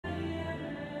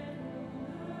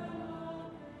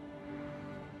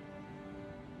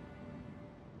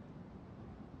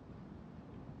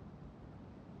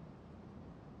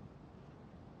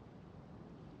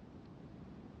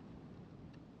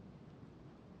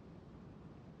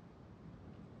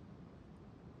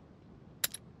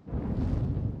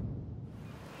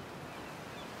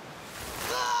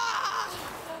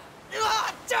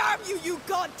Damn you, you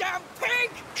goddamn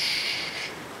pig! Shh.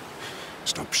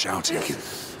 Stop shouting.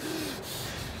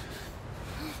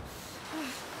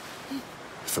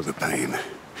 For the pain.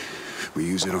 We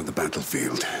use it on the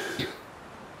battlefield.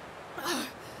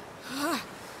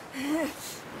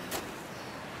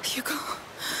 Hugo.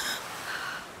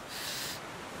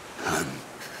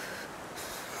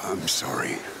 I'm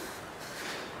sorry.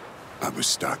 I was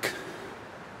stuck.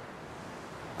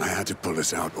 I had to pull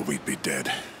us out or we'd be dead.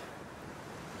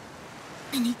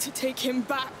 We need to take him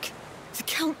back. The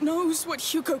Count knows what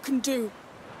Hugo can do.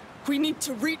 We need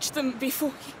to reach them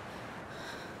before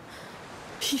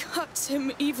he hurts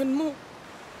him even more.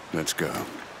 Let's go.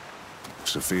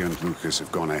 Sophia and Lucas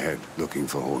have gone ahead looking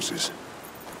for horses.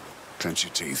 Clench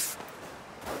your teeth.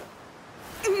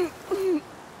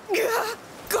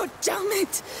 God damn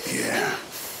it! Yeah.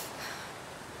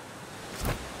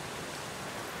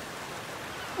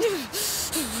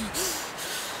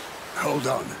 Hold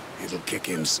on. It'll kick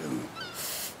in soon.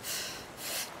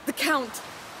 The Count.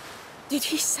 Did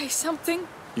he say something?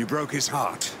 You broke his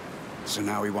heart, so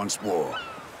now he wants war.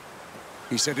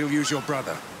 He said he'll use your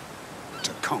brother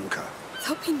to conquer.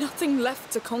 There'll be nothing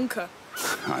left to conquer.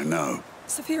 I know.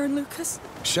 Sophia and Lucas?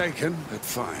 Shaken, but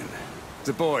fine.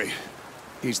 The boy,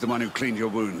 he's the one who cleaned your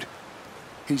wound.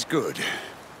 He's good.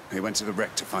 They went to the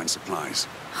wreck to find supplies.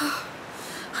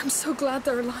 I'm so glad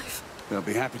they're alive. They'll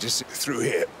be happy to sit through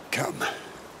here. Come.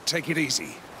 Take it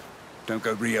easy. Don't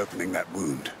go reopening that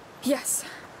wound. Yes.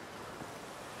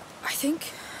 I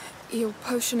think your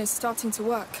potion is starting to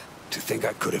work. To think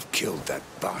I could have killed that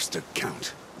bastard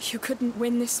Count. You couldn't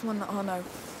win this one, Arno.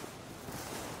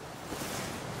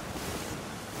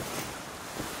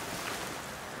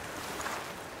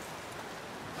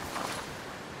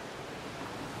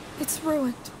 It's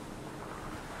ruined.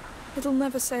 It'll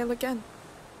never sail again.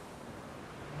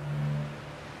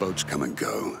 Boats come and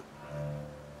go.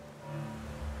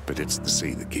 But it's the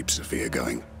sea that keeps Sophia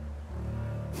going.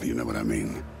 You know what I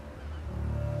mean?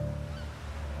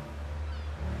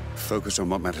 Focus on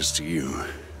what matters to you.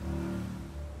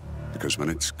 Because when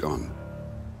it's gone...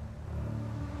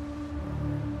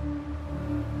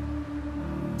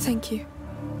 Thank you.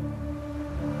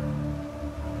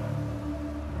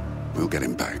 We'll get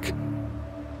him back.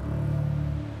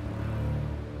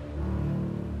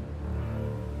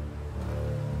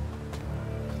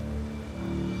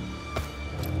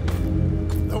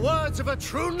 The words of a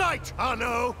true knight,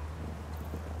 Arno!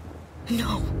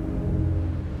 No.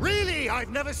 Really, I've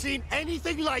never seen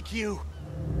anything like you.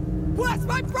 Where's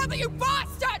my brother, you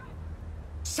bastard?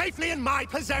 Safely in my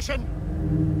possession.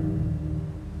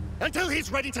 Until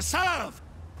he's ready to serve.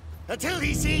 Until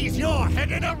he sees your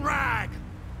head in a rag.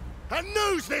 And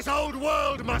knows this old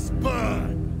world must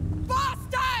burn.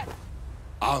 Bastard!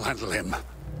 I'll handle him.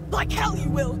 Like hell you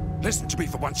will. Listen to me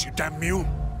for once, you damn mule.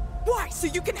 Why? So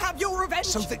you can have your revenge?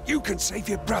 So that you can save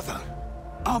your brother.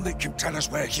 I'll make you tell us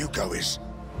where Hugo is.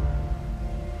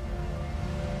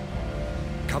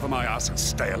 Cover my ass and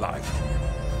stay alive.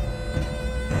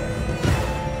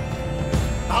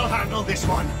 I'll handle this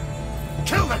one.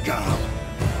 Kill the girl!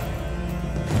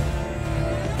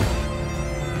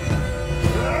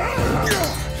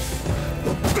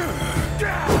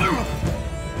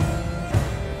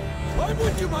 I'm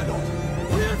with you, my lord!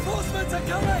 Reinforcements are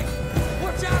coming!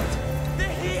 Watch out!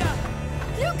 They're here!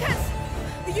 Lucas!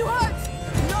 You hurt?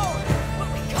 No, but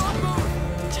we can't move.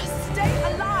 Just stay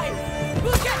alive.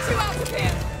 We'll get you out of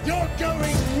here. You're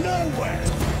going nowhere!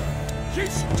 You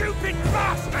stupid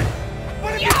bastard!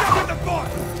 What have you done with the boy?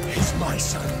 He's my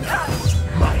son now.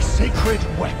 My sacred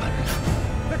weapon.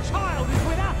 The child is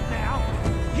with us now.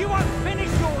 You won't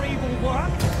finish your evil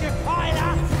work,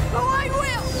 defiler! Oh, I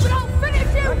will, but I'll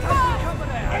finish you first! Cover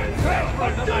there!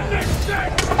 For goodness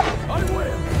sake! I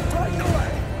will! Right away!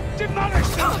 Demolish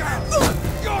them girls!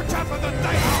 You're tougher than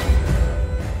they are!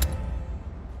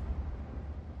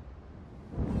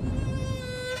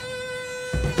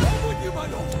 I'm with you, my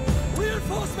lord!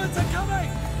 Reinforcements are coming!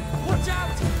 Watch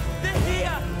out! They're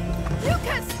here!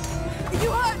 Lucas! You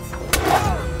hurt?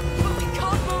 But we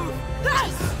can't move.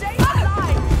 Stay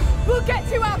alive. We'll get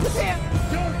you out of here.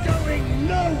 You're going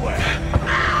nowhere!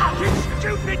 You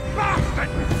stupid bastard!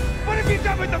 What have you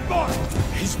done with the boy?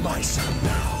 He's my son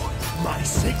now. My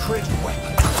sacred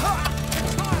weapon. The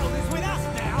child is with us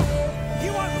now.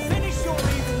 You won't finish your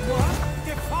evil work,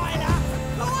 defiler.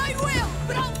 Oh, I will,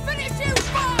 but I'll finish you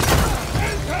first.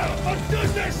 Enter, for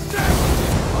goodness sake!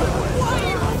 Why are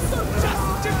you all so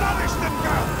Just demolish them,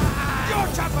 girl!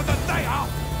 You're tougher than they are!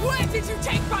 Where did you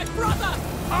take my brother?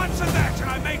 Answer that and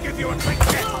I may give you a quick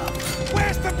hit!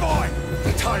 Where's the boy?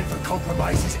 The time for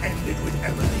compromises ended with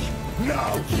Emily.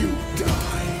 Now you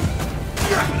die.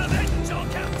 Avenge,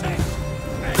 Captain!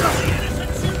 the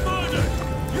innocents you murdered!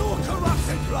 Your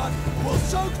corrupted blood will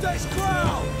soak this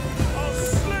ground! I'll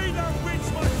slay that witch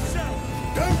myself!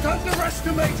 Don't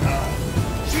underestimate her!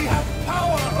 She has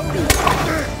power over...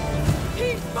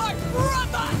 He's my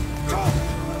brother! Talk!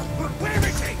 Where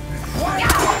is he? Why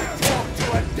don't you talk to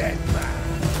a dead man?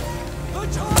 The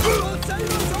child will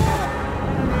save us all!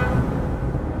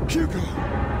 Hugo!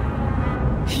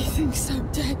 He thinks I'm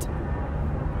dead.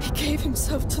 He gave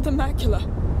himself to the macula.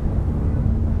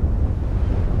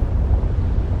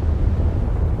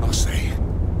 Marseille.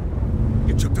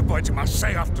 You took the boy to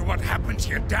Marseille after what happened to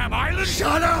your damn island?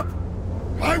 Shut up!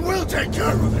 I will take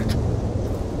care of it!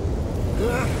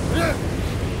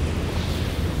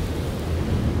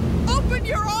 Open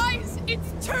your eyes!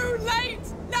 It's too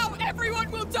late! Now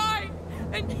everyone will die!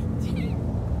 And he...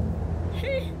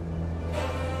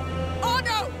 Oh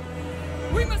no!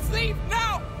 We must leave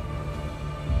now!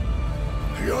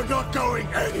 You're not going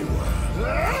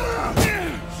anywhere!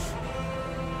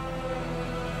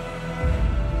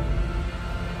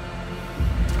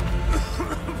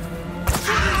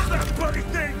 Finish that bloody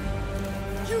thing!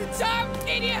 You damn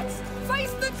idiots!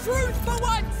 Face the truth for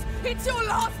once! It's your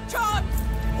last chance!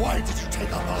 Why did you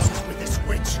take up arms with this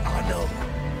witch, Arno?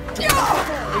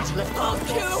 I'll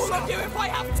kill all of you if I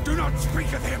have to! Do not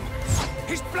speak of him!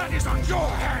 His blood is on your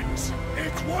hands!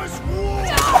 It was war!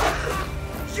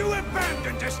 You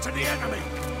abandoned us to the enemy!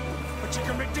 But you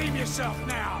can redeem yourself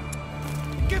now!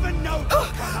 Give a note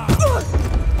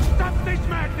Stop this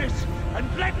madness and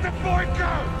let the boy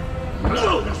go!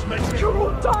 No, this makes You're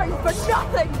all dying for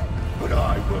nothing! But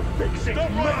I will fix it my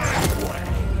way!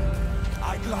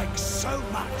 I'd like so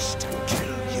much to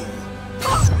kill you.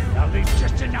 I'll leave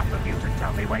just enough of you to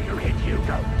tell me where you hid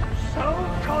Hugo. So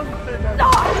confident!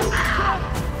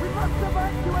 We must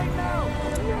evacuate now!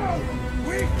 No!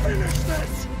 We finish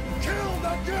this! Kill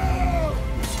the girl!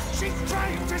 She's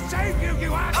trying to save you,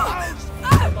 you assholes!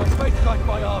 My face like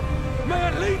my arm! May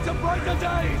it lead to brighter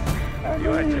days! You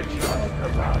had to trust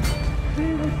about it.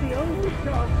 She was the only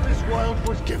chance this world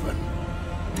was given.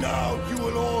 Now you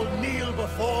will all kneel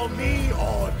before me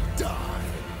or die.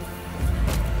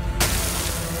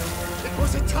 It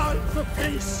was a time for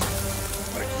peace,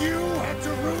 but you had to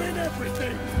ruin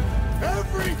everything.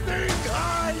 Everything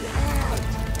I had!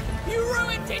 You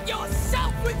ruined it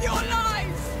yourself with your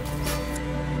lies!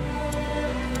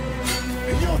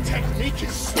 Your technique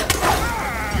is slow.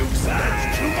 You've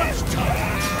spent too much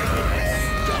time training this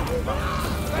dumb.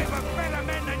 They were better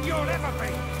men than you'll ever be!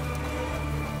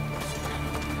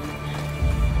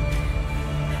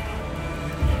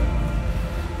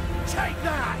 Take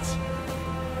that!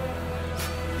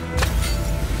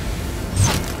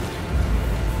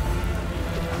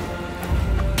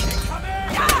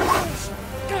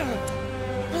 Come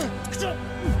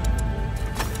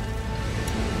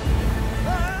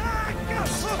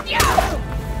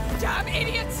Damn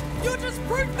idiots! You just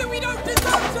proved that we don't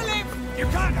deserve to live! You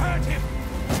can't hurt him!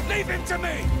 Leave him to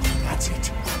me! That's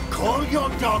it. Call your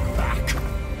dog back.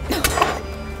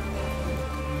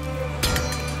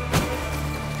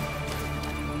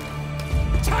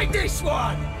 Take this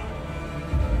one!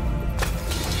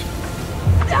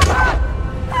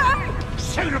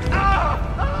 Shoot him!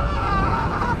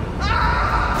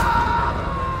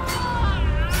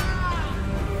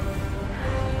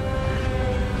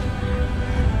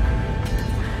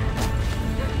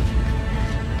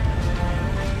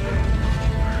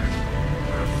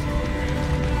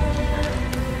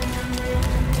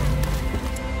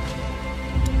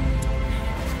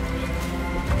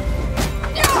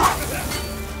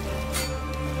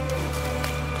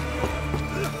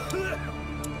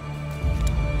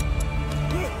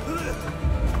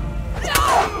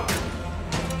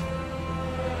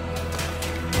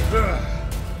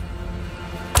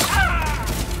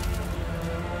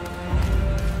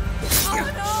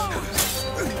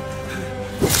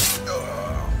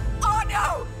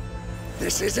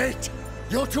 This is it!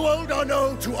 You're too old, or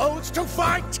no, too old to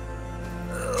fight!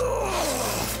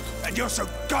 And you're so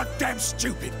goddamn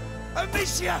stupid!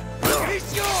 Amicia!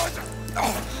 He's yours!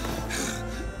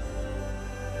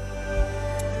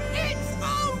 It's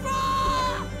over!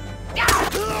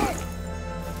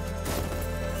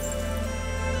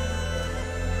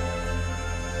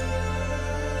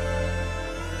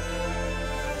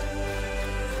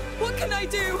 What can I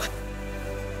do?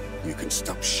 You can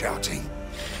stop shouting.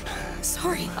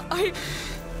 Sorry,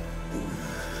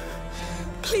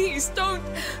 Please, don't...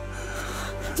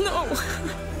 No.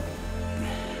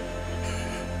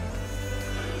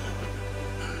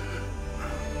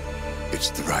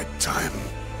 It's the right time.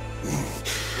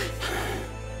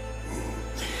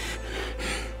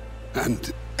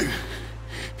 And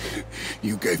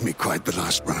You gave me quite the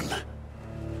last run.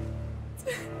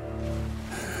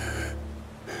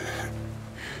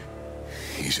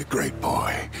 He's a great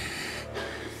boy.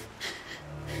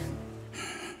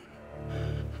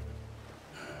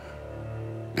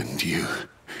 And you...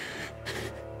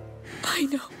 I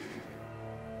know.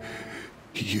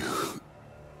 You...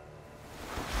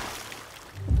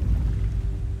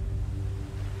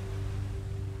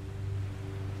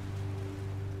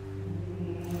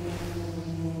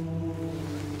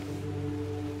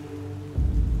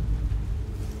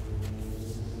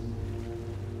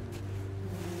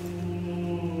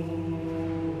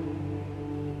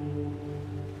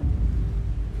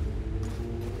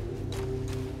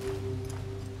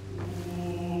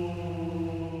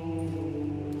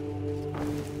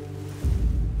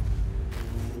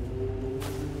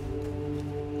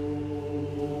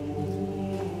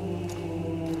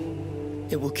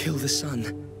 It will kill the sun.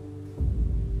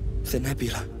 The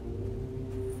nebula.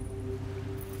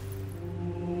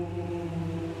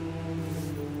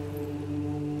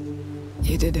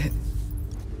 You did it.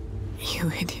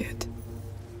 You idiot.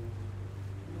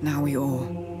 Now we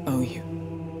all owe you.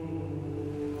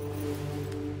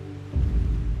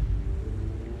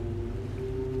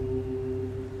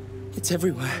 It's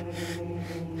everywhere.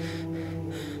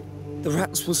 The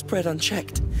rats will spread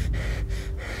unchecked.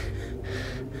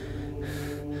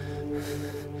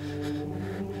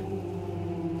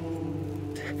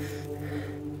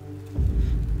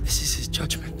 This is his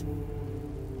judgment.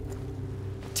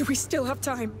 Do we still have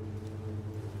time?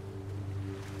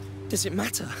 Does it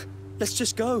matter? Let's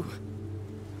just go.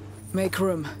 Make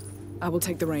room. I will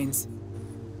take the reins.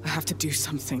 I have to do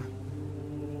something.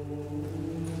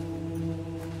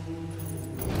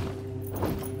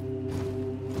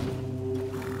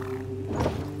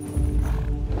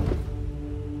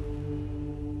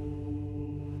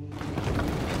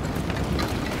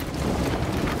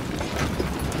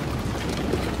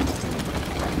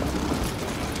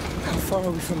 How far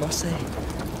are we from Marseille?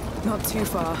 Not too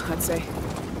far, I'd say.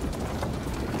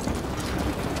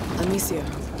 Amicia,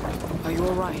 are you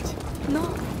all right?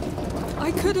 No.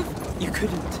 I could have... You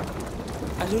couldn't.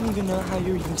 I don't even know how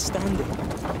you're even standing.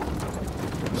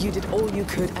 You did all you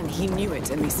could, and he knew it,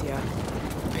 Amicia.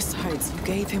 Besides, you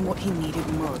gave him what he needed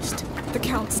most. The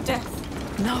Count's death.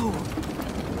 No.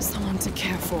 Someone to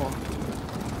care for.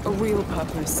 A real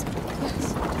purpose.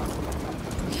 Yes.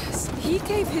 Yes, he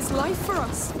gave his life for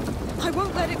us. I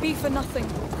won't let it be for nothing.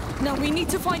 Now we need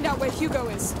to find out where Hugo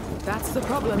is. That's the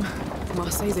problem.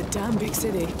 Marseille's a damn big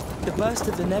city. The burst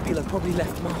of the nebula probably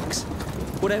left marks.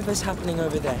 Whatever's happening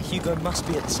over there, Hugo must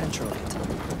be at the center of it.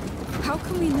 How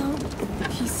can we know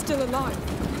he's still alive?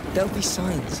 There'll be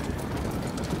signs.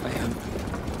 I hope.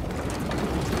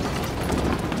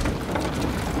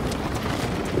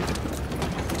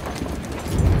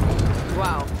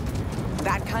 Wow.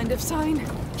 That kind of sign?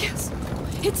 Yes.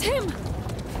 It's him!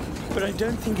 But I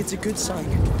don't think it's a good sign.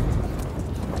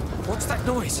 What's that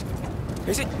noise?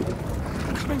 Is it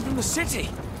coming from the city?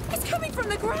 It's coming from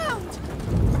the ground!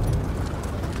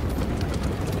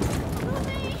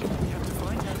 We have to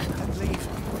find her and leave.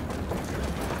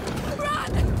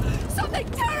 Run! Something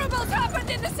terrible's happened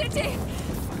in the city!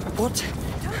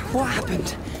 What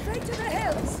happened? Straight to the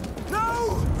hills!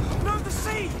 No! No, the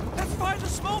sea! Let's find the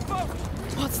small boat!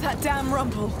 What's that damn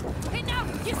rumble?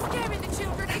 Enough! You're scaring the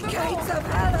children even more! Gates of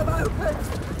hell have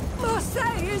opened!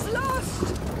 Marseille is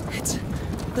lost! It's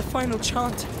the final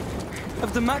chant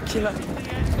of the macula.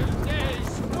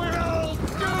 We're all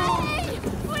doomed! Hey!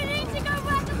 We need to go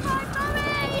back and find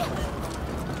Mummy!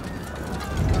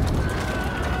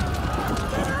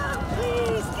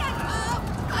 Please get up!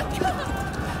 I can't!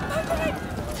 Mummy!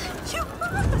 You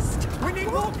must! We need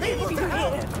more people to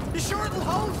help! You sure it'll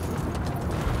hold?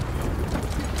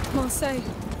 Marseille,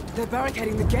 they're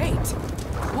barricading the gate.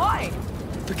 Why?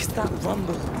 Because that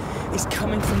rumble is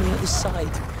coming from the other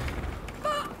side.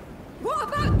 But what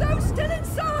about those still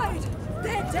inside?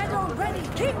 They're dead already.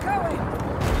 Keep going.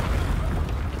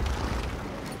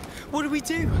 What do we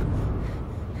do?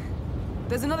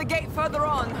 There's another gate further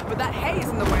on, but that hay is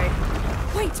in the way.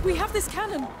 Wait, we have this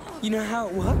cannon. You know how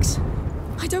it works?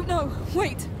 I don't know.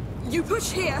 Wait. You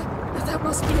push here. That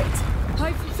must be it.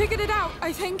 I've figured it out,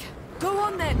 I think. Go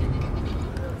on then.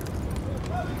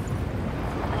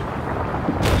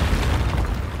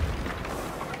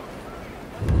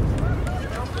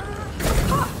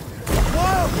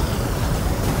 Whoa!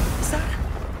 Is that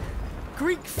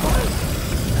Greek fire?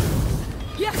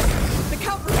 Yes, the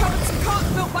Count recovered some carts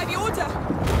built by the Order.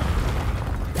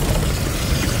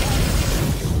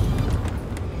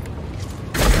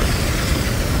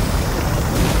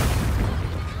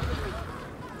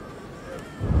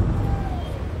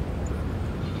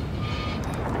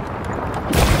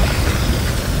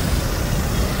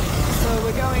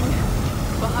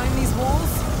 Behind these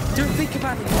walls? Don't think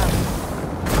about it now.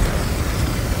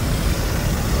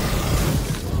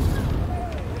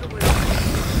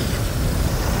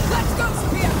 Let's go,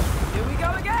 Sophia! Here we go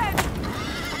again!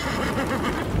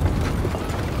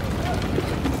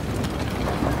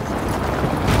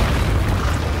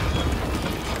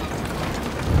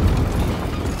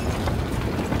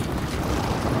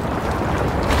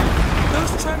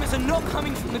 Those tremors are not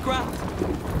coming from the ground.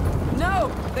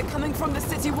 No, they're coming from the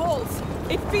city walls.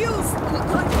 It feels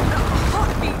like a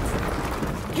heartbeat.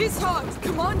 His heart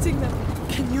commanding them.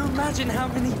 Can you imagine how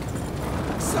many...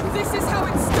 So this is how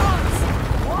it starts.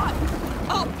 What?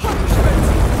 Our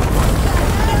punishment.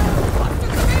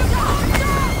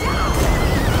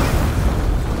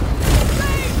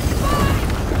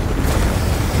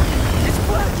 It's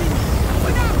working!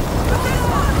 But no, but there's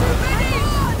one too many.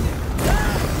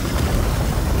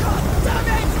 God damn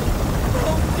it!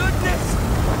 Oh, goodness!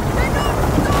 They're not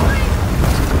stopping.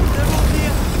 They're all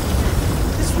here.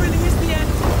 This really is the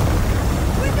end.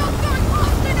 We're not going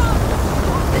fast enough!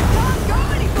 They can't go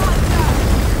any faster!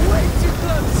 Way too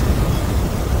close.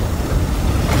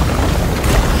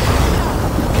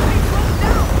 They slow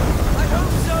down. I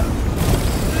hope so.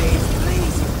 Please,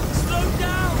 please, slow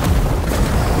down.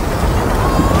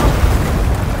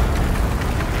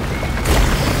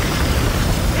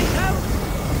 Hey, help!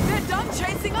 They're done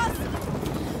chasing us.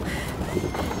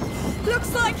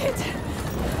 Looks like it.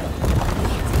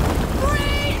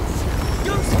 Freeze!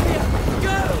 Go, Sophia,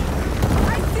 go! I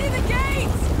see the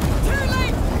gates! Too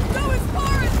late! Go as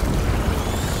far as...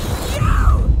 You!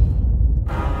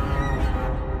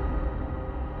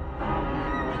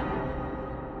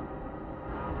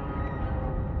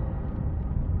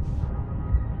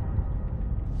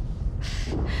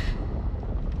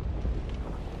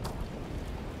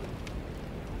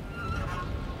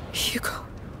 Hugo.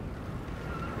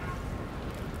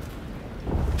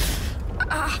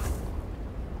 Ah!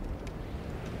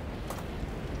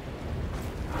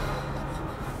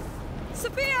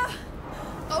 Sophia!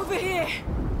 Over here!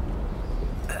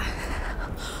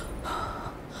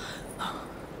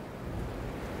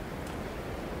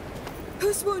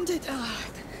 Who's wounded?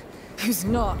 Who's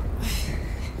not?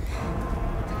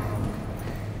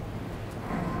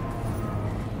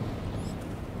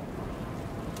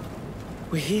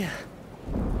 We're here.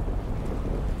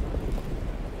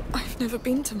 I've never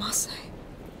been to Marseille.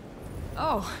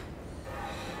 Oh.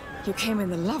 You came in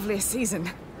the loveliest season.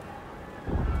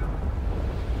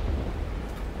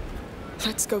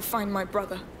 Let's go find my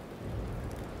brother.